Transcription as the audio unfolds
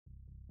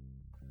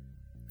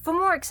For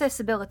more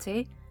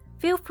accessibility,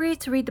 feel free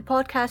to read the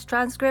podcast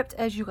transcript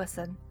as you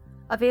listen,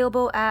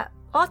 available at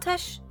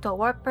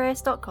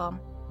autish.wordpress.com.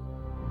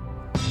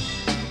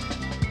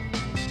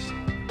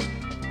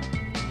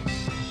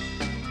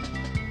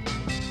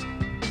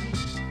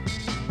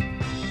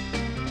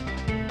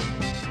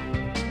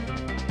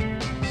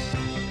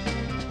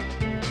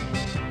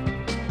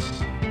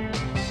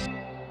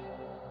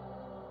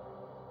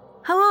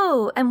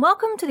 Hello, and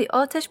welcome to the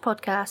Autish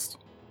podcast.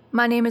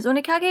 My name is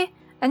Onikage,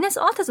 and this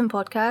autism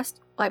podcast,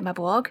 like my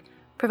blog,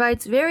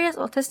 provides various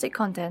autistic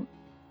content.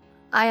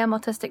 I am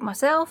autistic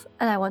myself,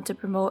 and I want to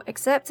promote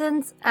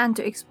acceptance and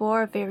to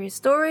explore various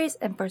stories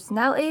and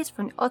personalities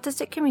from the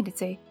autistic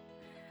community.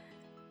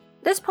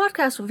 This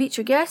podcast will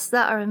feature guests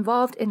that are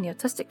involved in the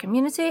autistic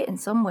community in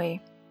some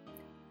way.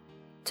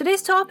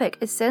 Today's topic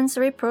is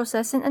sensory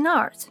processing in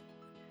art.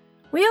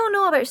 We all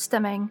know about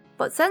stimming,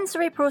 but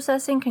sensory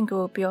processing can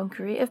go beyond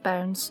creative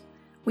bounds.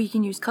 We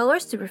can use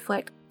colours to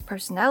reflect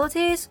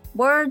personalities,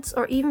 words,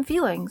 or even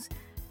feelings.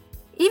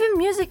 Even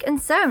music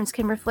and sounds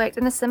can reflect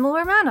in a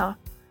similar manner.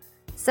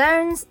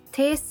 Sounds,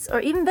 tastes, or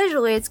even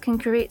visual aids can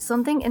create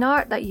something in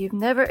art that you've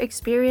never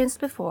experienced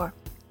before.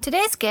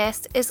 Today's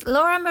guest is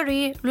Laura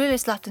Marie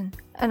Lilleslatten,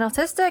 an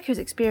autistic who's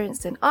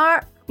experienced in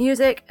art,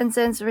 music, and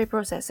sensory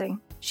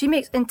processing. She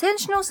makes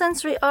intentional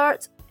sensory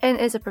art and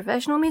is a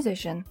professional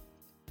musician.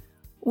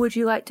 Would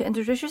you like to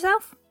introduce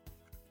yourself?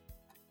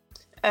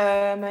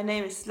 My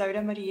name is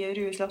Laura Marie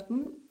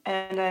Rueslatten,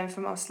 and I'm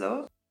from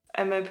Oslo.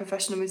 I'm a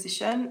professional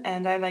musician,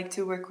 and I like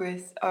to work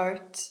with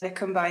art that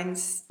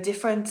combines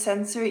different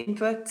sensory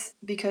input,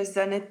 because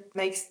then it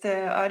makes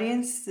the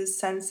audience, the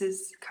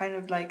senses, kind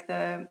of like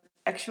the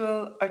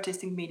actual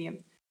artistic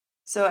medium.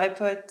 So I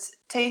put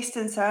taste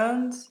and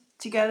sound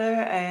together,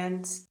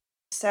 and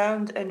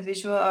sound and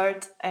visual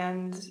art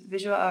and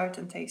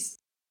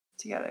taste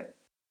together.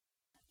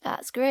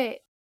 That's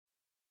great.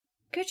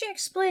 Could you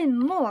explain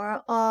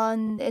more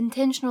on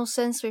intentional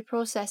sensory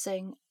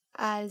processing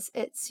as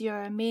it's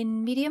your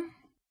main medium?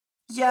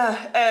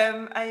 Yeah,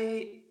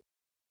 I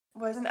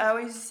wasn't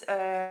always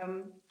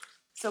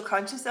so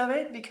conscious of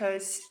it,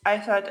 because I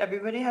thought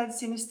everybody had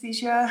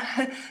synesthesia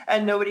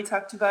and nobody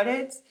talked about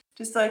it.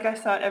 Just like I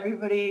thought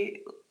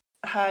everybody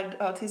had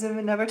autism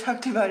and never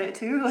talked about it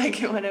too,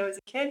 like when I was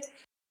a kid.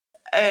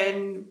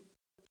 And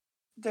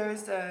there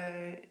was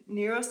a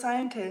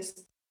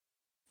neuroscientist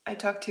I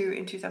talked to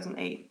in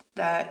 2008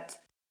 that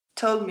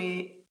told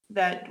me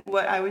that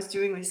what I was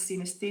doing was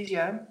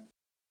synesthesia.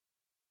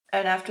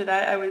 And after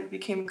that, I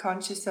became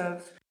conscious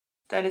of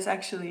that is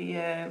actually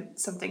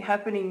something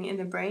happening in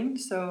the brain.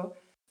 So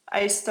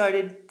I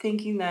started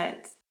thinking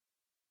that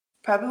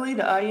probably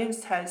the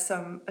audience has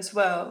some as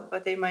well,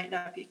 but they might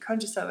not be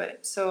conscious of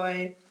it. So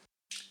I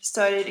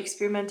started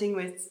experimenting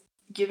with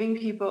giving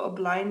people a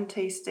blind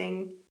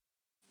tasting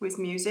with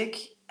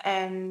music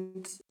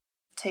and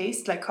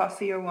taste, like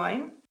coffee or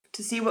wine,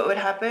 to see what would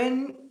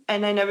happen.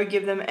 And I never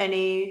give them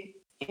any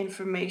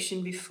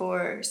information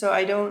before. So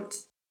I don't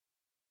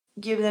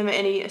give them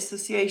any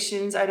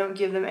associations. I don't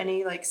give them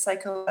any like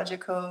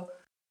psychological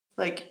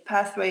like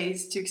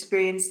pathways to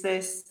experience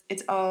this.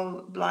 It's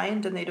all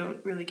blind and they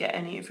don't really get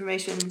any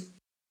information.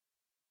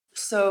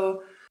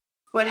 So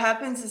what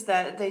happens is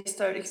that they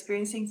start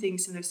experiencing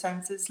things in their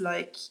senses,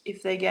 like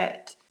if they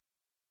get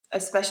a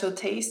special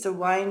taste of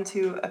wine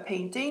to a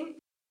painting,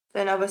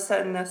 then all of a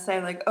sudden they'll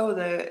say like, oh,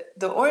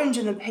 the orange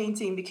in the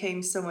painting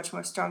became so much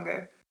more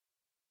stronger.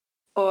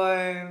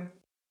 Or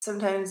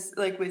sometimes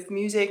like with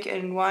music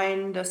and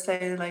wine, they'll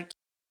say like,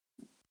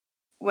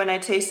 when I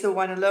tasted the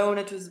wine alone,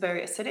 it was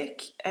very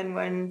acidic. And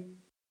when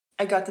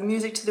I got the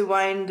music to the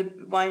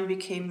wine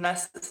became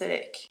less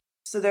acidic.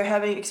 So they're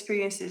having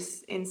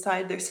experiences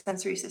inside their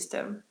sensory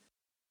system,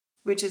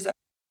 which is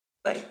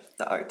like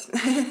the art.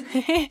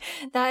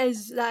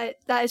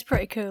 that is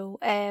pretty cool.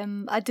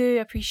 I do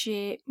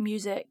appreciate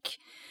music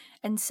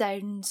and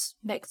sounds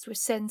mixed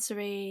with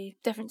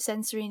different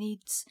sensory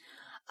needs.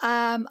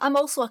 I'm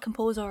also a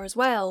composer as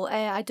well.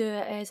 I do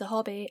it as a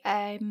hobby.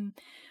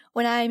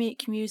 When I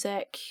make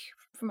music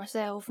for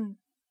myself and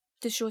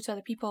to show to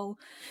other people,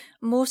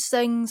 most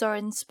things are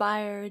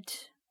inspired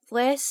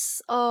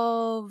less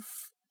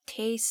of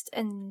taste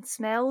and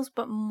smells,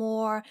 but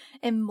more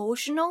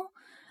emotional.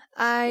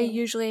 I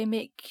usually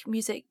make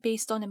music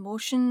based on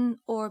emotion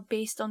or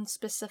based on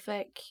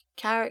specific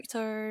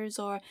characters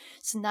or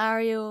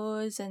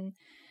scenarios, and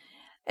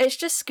it's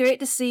just great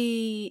to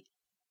see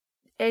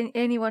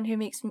anyone who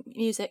makes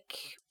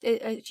music,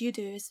 as you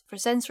do, for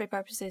sensory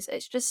purposes.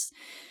 It's just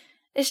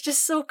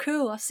so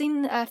cool. I've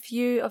seen a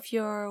few of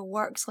your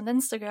works on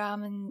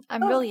Instagram and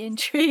I'm really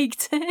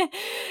intrigued.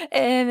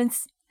 And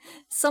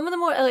some of the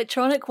more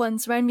electronic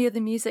ones remind me of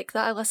the music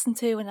that I listen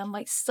to when I'm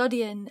like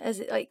studying, as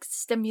it like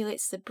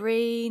stimulates the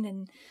brain,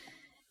 and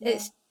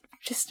it's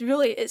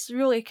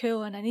really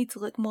cool, and I need to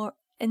look more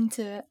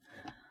into it.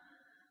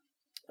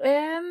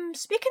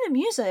 Speaking of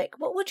music,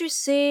 what would you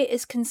say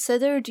is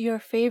considered your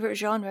favourite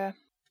genre?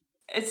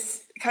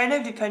 It's kind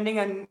of depending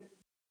on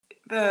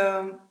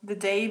the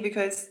day,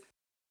 because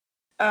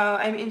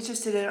I'm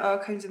interested in all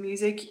kinds of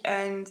music,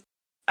 and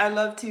I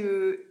love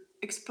to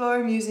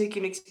explore music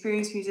and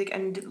experience music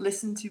and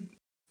listen to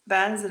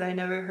bands that I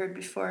never heard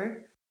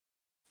before.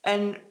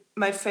 And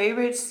my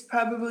favorites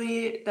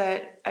probably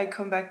that I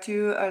come back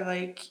to are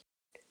like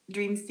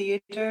Dream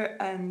Theater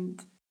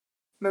and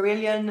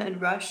Marillion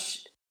and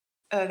Rush,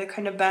 the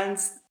kind of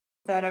bands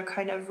that are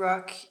kind of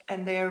rock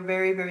and they are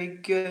very, very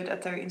good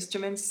at their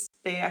instruments.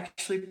 They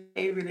actually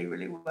play really,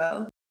 really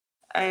well.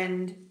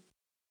 And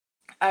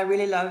I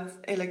really love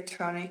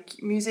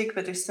electronic music,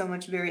 but there's so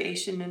much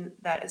variation in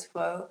that as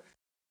well.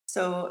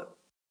 So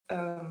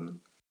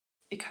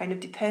it kind of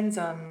depends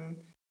on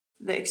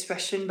the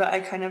expression, but I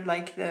kind of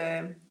like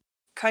the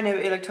kind of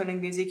electronic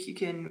music you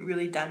can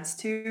really dance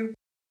to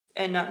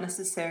and not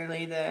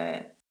necessarily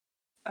the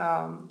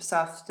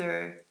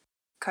softer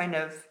kind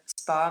of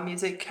spa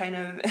music kind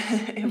of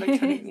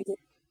electronic music.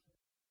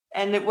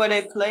 And what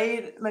I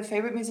play, my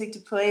favorite music to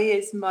play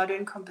is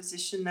modern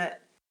composition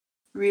that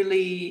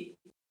really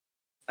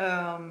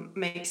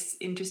makes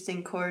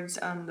interesting chords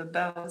on the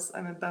bells.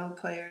 I'm a bell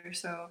player,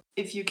 so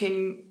if you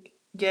can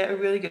get a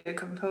really good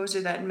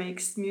composer that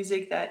makes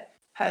music that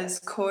has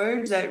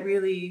chords that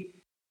really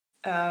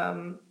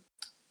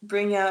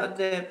bring out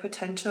the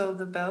potential of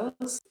the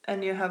bells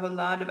and you have a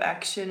lot of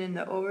action in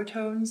the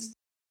overtones,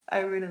 I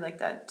really like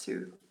that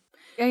too.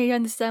 I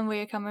understand where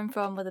you're coming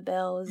from with the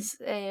bells.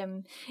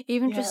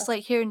 Even just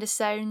like hearing the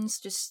sounds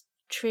just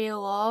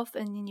trail off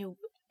and then you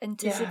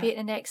anticipate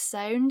the next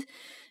sound.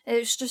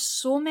 It's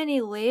just so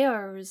many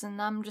layers, and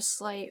I'm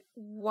just like,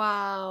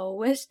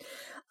 wow.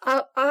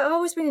 I've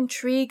always been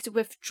intrigued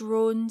with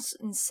drones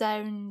and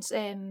sounds.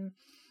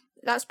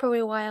 That's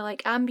probably why I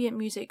like ambient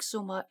music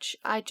so much.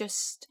 I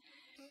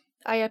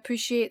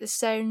appreciate the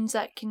sounds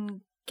that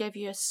can give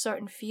you a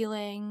certain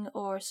feeling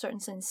or a certain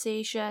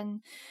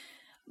sensation.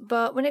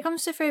 But when it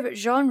comes to favourite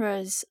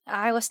genres,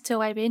 I listen to a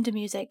wide range of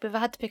music, but if I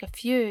had to pick a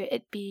few,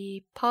 it'd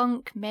be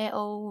punk,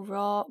 metal,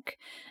 rock,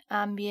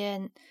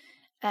 ambient,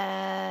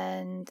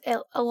 and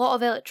a lot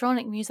of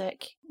electronic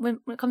music. When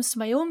it comes to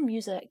my own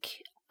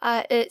music,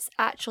 it's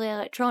actually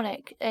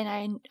electronic,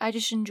 and I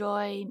just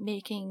enjoy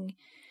making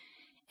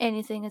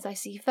anything as I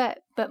see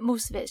fit, but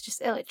most of it's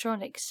just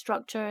electronic,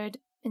 structured,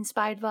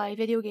 inspired by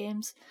video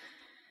games.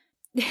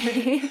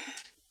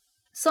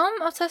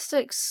 Some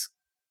autistics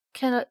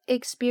can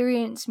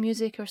experience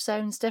music or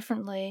sounds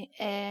differently.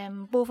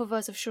 Both of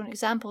us have shown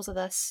examples of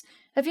this.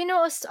 Have you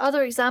noticed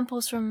other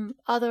examples from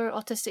other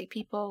autistic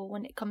people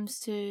when it comes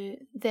to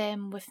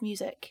them with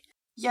music?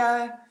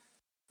 Yeah,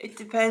 it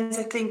depends,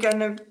 I think, on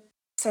the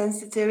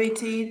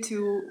sensitivity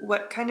to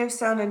what kind of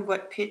sound and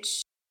what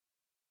pitch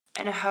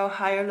and how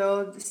high or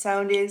low the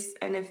sound is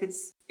and if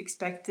it's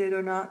expected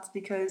or not,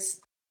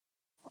 because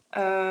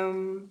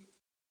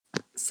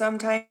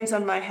sometimes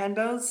on my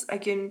handbells I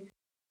can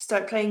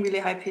start playing really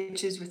high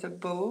pitches with a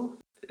bow.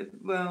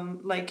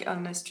 Like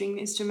on a string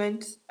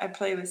instrument, I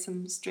play with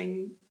some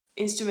string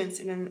instruments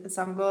in an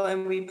ensemble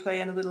and we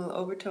play on a little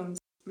overtones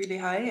really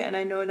high, and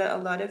I know that a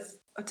lot of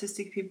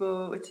autistic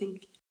people would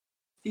think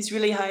these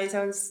really high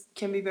sounds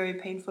can be very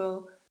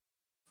painful.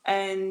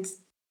 And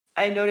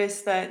I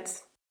noticed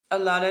that a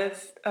lot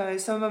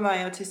of some of my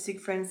autistic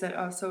friends that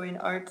are also in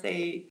art,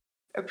 they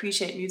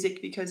appreciate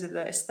music because of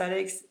the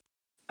aesthetics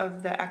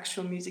of the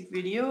actual music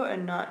video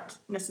and not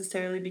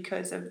necessarily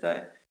because of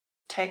the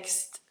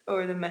text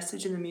or the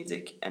message in the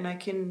music. And I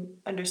can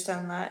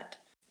understand that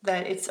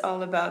it's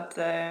all about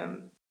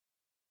the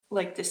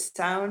like the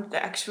sound,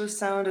 the actual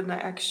sound, and the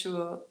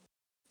actual,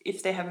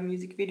 if they have a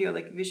music video,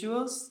 like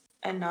visuals,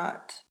 and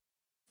not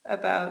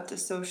about the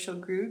social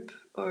group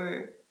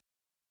or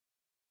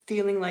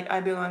feeling like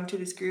I belong to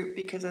this group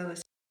because I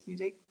listen to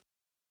music.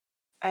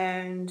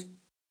 And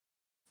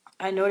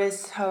I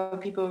notice how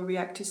people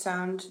react to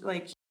sound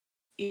like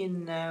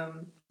in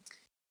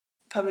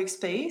public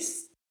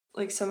space.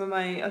 Like some of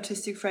my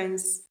autistic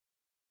friends,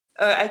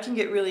 I can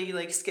get really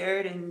like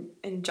scared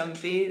and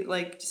jumpy,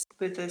 like just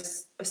with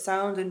a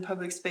sound in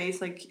public space,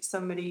 like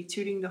somebody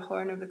tooting the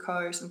horn of the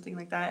car or something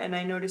like that. And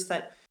I noticed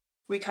that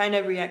we kind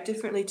of react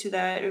differently to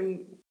that,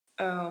 and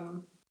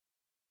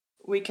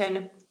we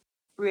can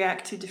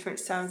react to different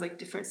sounds, like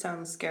different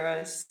sounds scare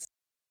us.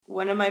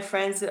 One of my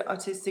friends that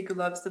autistic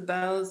loves the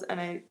bells, and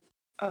I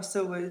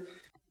also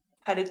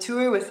had a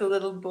tour with a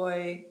little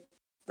boy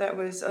that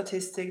was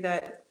autistic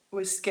that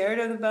was scared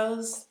of the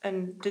bells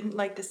and didn't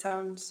like the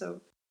sound.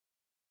 So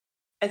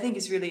I think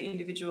it's really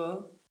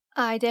individual.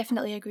 I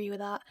definitely agree with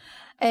that.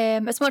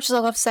 As much as I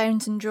love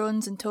sounds and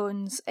drones and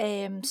tones,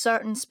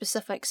 certain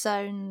specific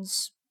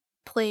sounds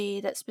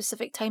played at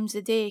specific times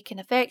of the day can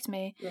affect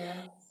me.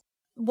 Yeah.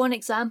 One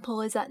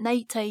example is at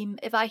night time,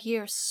 if I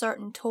hear a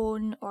certain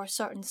tone or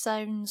certain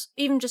sounds,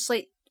 even just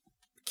like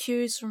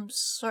cues from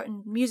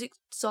certain music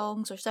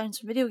songs or sounds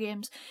from video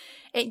games,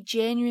 it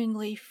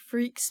genuinely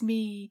freaks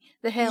me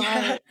the hell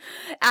out.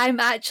 I'm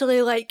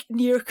actually like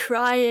near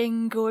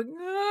crying, going,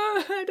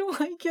 I don't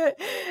like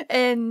it.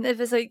 And if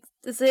it's like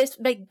there's this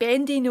big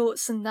bendy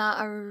notes and that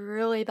are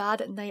really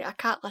bad at night, I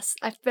can't listen.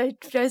 I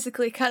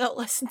physically cannot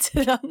listen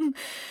to them.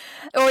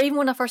 Or even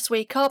when I first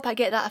wake up, I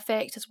get that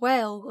effect as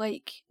well.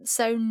 Like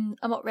sound,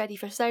 I'm not ready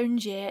for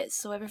sound yet,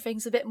 so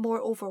everything's a bit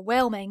more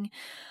overwhelming.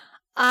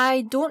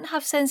 I don't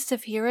have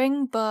sensitive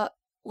hearing, but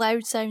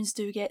loud sounds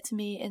do get to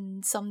me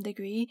in some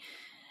degree.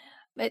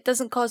 It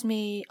doesn't cause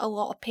me a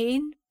lot of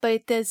pain, but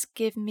it does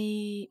give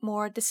me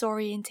more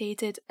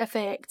disorientated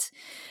effect.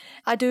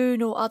 I do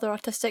know other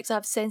autistics that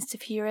have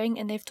sensitive hearing,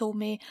 and they've told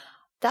me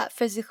that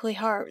physically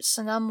hurts,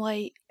 and I'm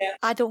like, Yeah.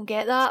 I don't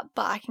get that,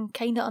 but I can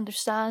kind of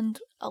understand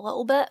a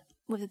little bit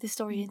with the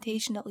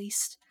disorientation at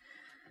least.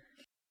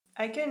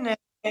 I can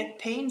get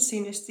pain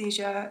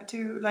synesthesia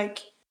too. Like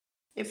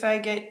if I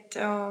get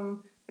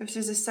if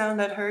there's a sound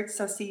that hurts,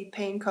 I'll see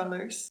pain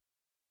colors.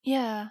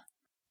 Yeah.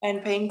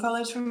 And pain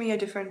colors for me are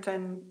different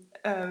than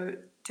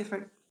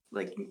different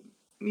like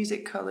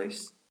music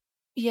colors.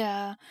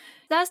 Yeah,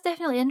 that's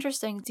definitely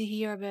interesting to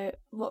hear about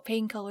what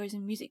pain colours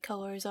and music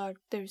colours are.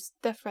 There's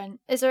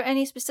different. Is there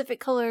any specific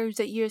colours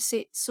that you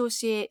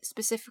associate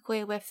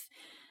specifically with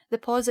the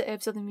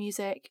positives of the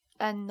music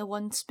and the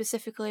ones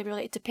specifically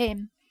related to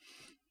pain?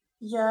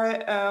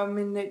 Yeah,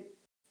 in the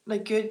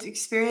like good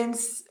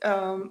experience,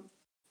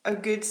 a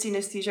good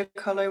synesthesia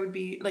color would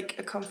be like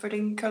a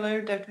comforting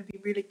color that would be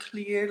really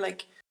clear,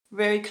 like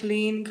very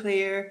clean,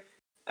 clear,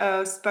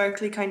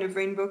 sparkly kind of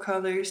rainbow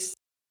colors,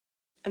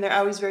 and they're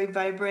always very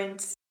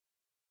vibrant.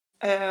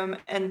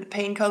 And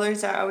paint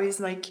colors are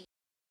always like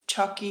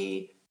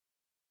chalky,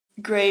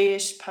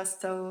 grayish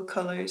pastel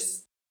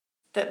colors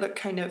that look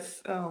kind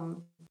of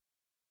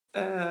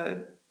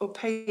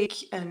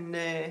opaque and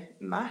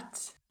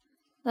matte.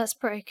 That's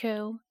pretty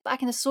cool. I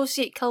can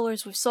associate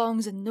colours with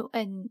songs and,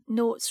 and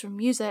notes from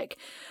music,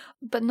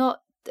 but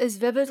not as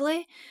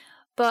vividly.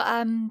 But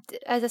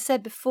as I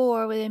said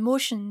before, with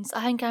emotions,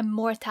 I think I'm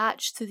more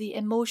attached to the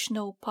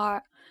emotional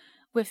part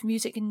with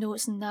music and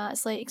notes and that.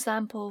 It's like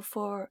example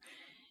for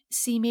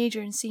C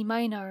major and C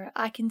minor.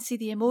 I can see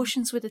the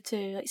emotions with the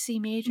two. Like C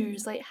major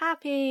is like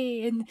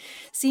happy, and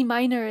C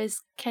minor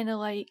is kind of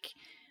like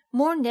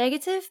more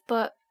negative,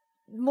 but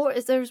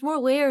there's more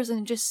layers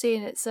than just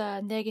saying it's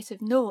a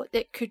negative note.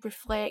 It could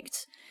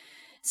reflect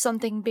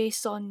something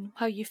based on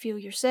how you feel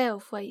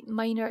yourself. Like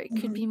minor, it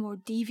could be more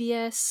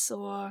devious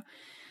or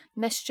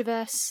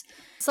mischievous.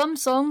 Some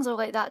songs are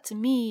like that to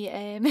me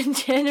in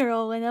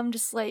general, and I'm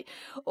just like,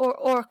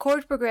 or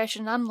chord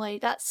progression. I'm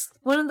like, that's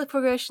one of the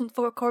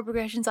four chord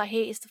progressions I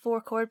hate is the 4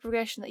 chord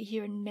progression that you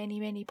hear in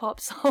many pop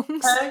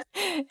songs.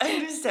 I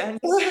understand.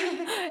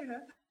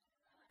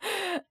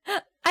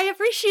 I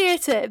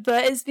appreciate it,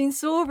 but it's been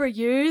so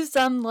overused.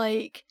 I'm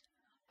like,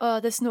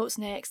 oh, this note's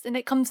next, and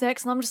it comes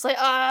next, and I'm just like,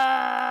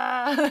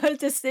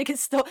 just make it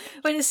stop.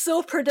 When it's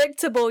so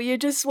predictable, you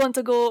just want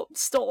to go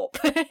stop.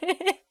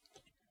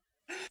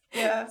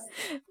 Yeah.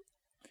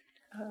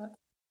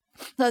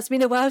 No, it's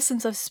been a while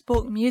since I've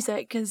spoke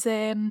music, because,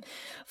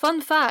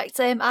 fun fact,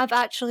 I've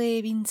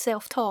actually been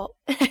self-taught.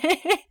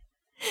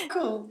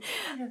 Cool.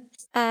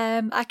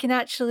 I can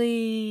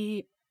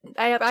actually,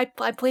 I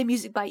play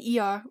music by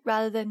ear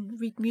rather than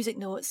read music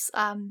notes.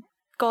 I'm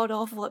god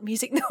awful at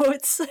music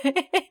notes.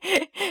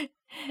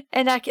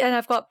 And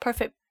I've got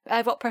perfect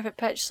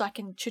pitch, so I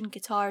can tune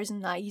guitars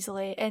and that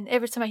easily. And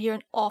every time I hear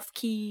an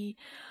off-key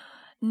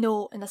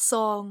note in a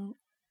song,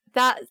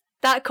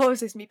 that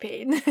causes me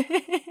pain.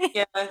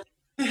 Yeah. I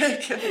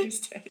can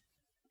understand.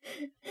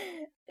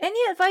 Any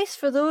advice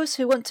for those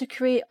who want to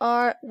create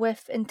art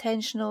with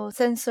intentional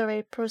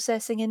sensory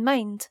processing in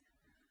mind?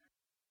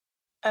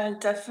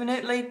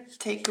 Definitely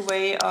take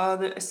away all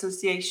the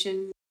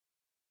association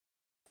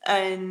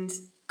and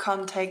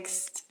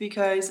context,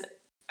 because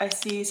I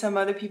see some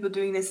other people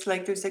doing this.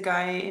 Like there's a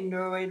guy in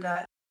Norway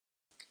that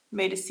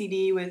made a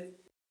CD with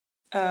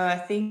I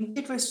think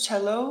it was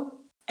cello,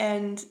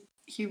 and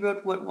he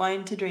wrote what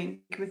wine to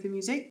drink with the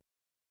music.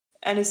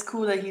 And it's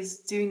cool that he's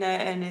doing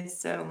that, and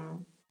it's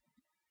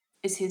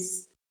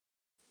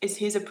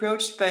his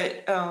approach,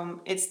 but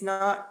it's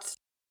not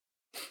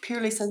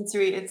purely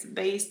sensory. It's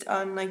based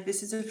on like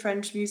this is a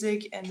French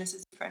music and this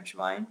is a French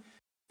wine,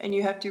 and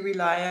you have to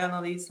rely on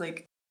all these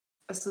like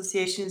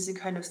associations and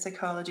kind of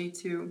psychology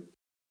to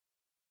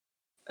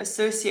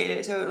associate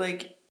it. So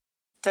like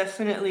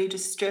definitely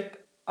just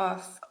strip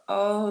off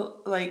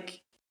all like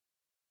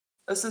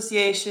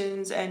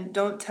associations and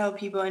don't tell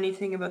people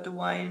anything about the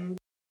wine.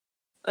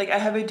 Like I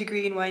have a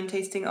degree in wine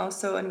tasting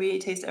also, and we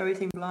taste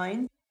everything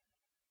blind.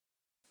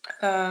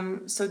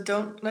 So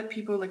don't let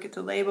people look at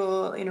the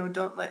label.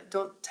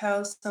 Don't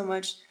tell so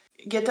much.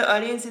 Get the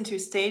audience into a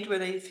state where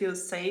they feel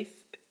safe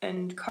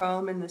and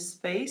calm in the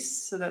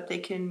space, so that they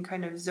can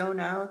kind of zone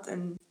out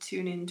and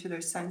tune into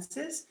their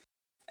senses.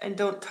 And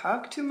don't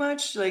talk too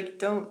much. Like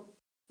don't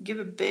give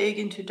a big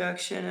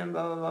introduction and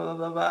blah blah blah blah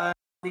blah blah.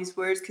 These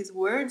words, because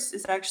words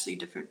is actually a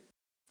different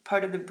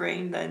part of the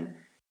brain than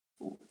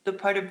the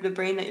part of the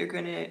brain that you're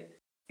going to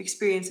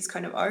experience this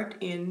kind of art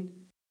in.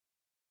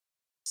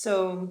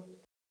 So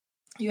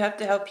you have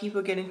to help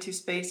people get into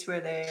space where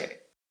they're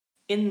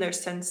in their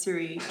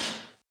sensory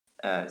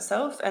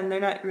self, and they're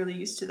not really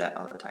used to that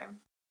all the time.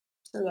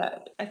 So yeah,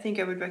 I think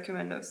I would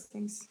recommend those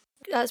things.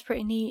 That's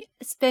pretty neat,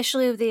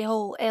 especially with the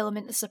whole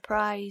element of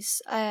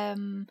surprise.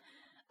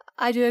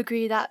 I do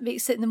agree that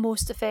makes it the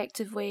most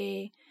effective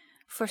way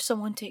for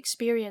someone to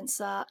experience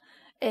that.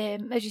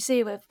 As you say,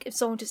 if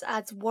someone just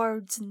adds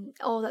words and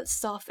all that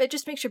stuff, it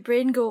just makes your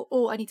brain go,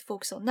 oh, I need to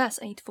focus on this,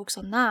 I need to focus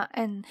on that,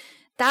 and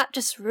that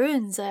just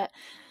ruins it.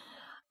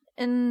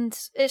 And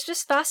it's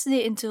just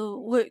fascinating to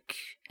look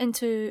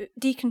into,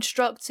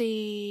 deconstruct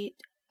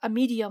a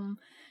medium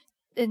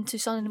into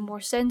something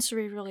more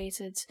sensory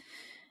related.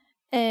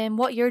 And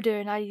what you're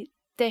doing, I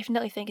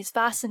definitely think is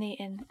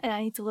fascinating, and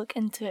I need to look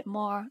into it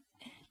more.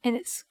 And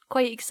it's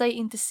quite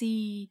exciting to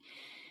see.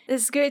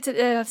 It's great to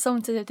have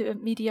someone to do a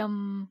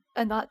medium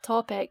on that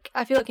topic.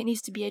 I feel like it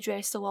needs to be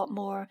addressed a lot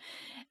more.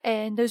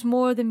 And there's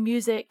more than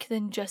music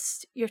than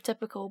just your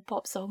typical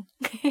pop song.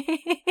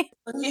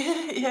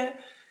 Yeah.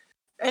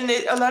 And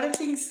a lot of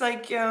things,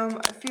 like, I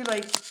feel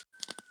like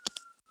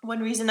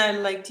one reason I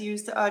like to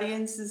use the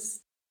audience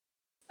is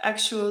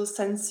actual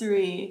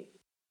sensory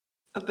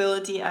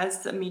ability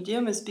as the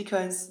medium is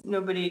because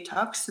nobody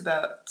talks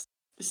about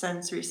the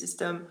sensory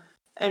system.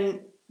 And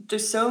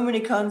there's so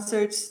many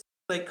concerts,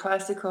 like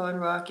classical and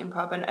rock and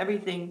pop and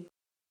everything.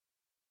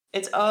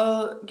 It's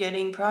all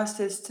getting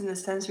processed in the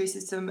sensory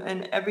system,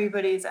 and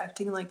everybody is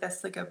acting like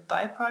that's like a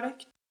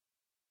byproduct.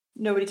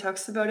 Nobody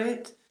talks about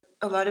it.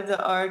 A lot of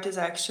the art is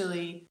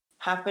actually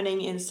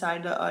happening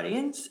inside the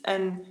audience,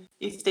 and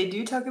if they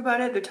do talk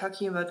about it, they're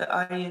talking about the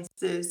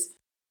audience's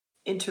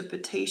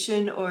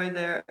interpretation or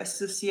their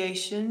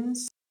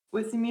associations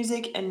with the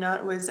music, and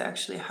not what's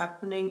actually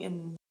happening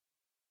in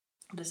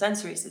the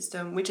sensory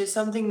system, which is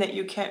something that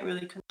you can't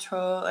really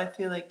control. I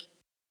feel like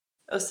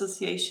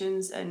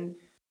associations, and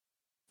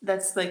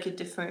that's like a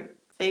different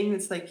thing.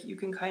 It's like you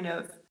can kind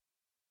of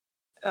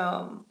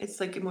it's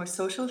like a more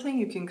social thing.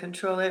 You can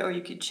control it, or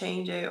you could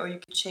change it, or you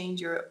could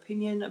change your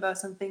opinion about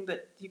something,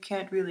 but you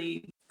can't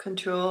really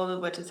control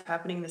what is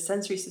happening in the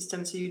sensory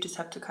system. So you just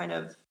have to kind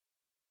of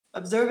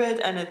observe it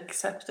and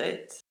accept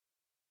it.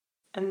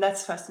 And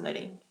that's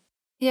fascinating.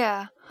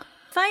 Yeah.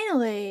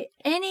 Finally,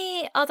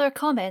 any other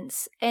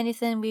comments?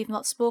 Anything we've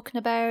not spoken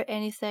about?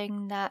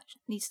 Anything that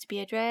needs to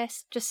be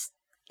addressed? Just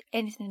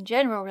anything in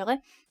general,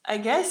 really? I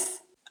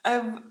guess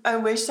I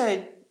wish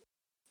that,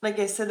 like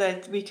I said,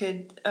 that we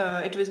could,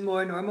 it was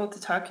more normal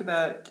to talk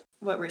about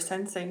what we're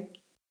sensing,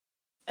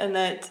 and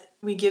that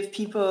we give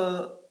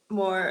people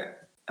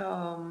more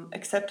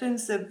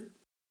acceptance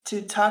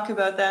to talk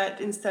about that,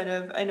 instead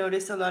of, I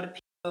notice a lot of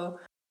people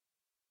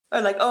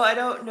are like, oh, I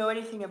don't know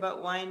anything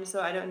about wine,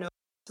 so I don't know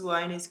if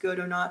wine is good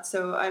or not.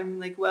 So I'm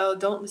like, well,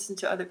 don't listen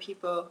to other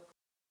people.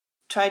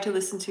 Try to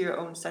listen to your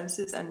own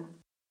senses and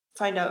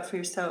find out for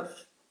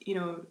yourself,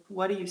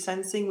 what are you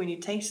sensing when you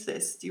taste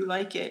this? Do you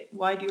like it?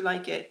 Why do you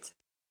like it?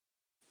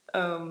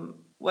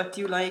 What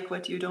do you like?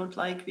 What you don't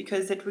like?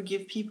 Because it would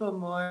give people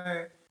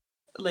more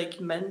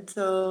like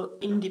mental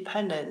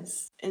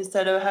independence,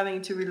 instead of having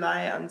to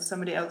rely on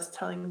somebody else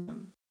telling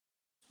them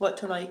what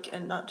to like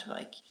and not to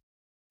like.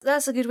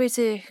 That's a good way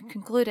to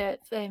conclude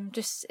it.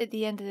 Just at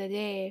the end of the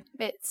day,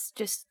 it's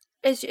just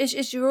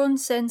it's your own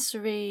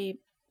sensory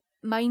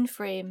mind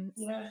frame.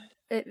 Yeah.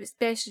 It's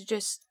best to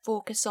just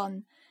focus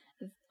on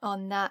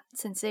that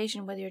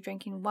sensation, whether you're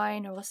drinking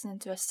wine or listening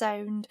to a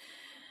sound,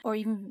 or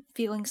even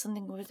feeling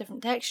something with a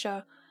different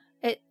texture.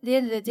 At the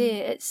end of the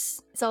day,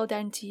 it's all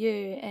down to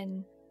you,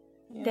 and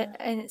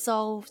and it's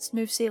all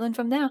smooth sailing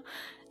from there.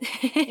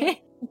 Yeah.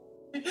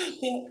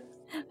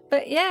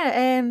 But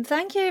yeah,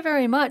 thank you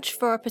very much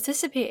for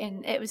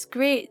participating. It was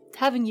great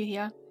having you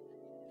here.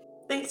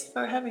 Thanks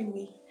for having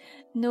me.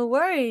 No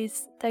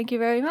worries. Thank you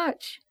very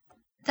much.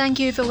 Thank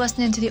you for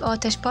listening to the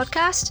Autish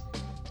podcast.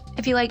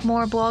 If you like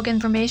more blog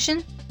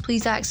information,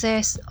 please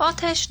access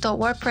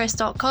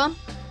autish.wordpress.com.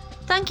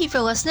 Thank you for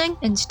listening,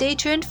 and stay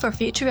tuned for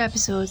future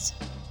episodes.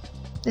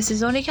 This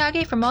is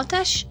Onikage from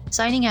Autish,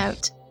 signing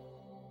out.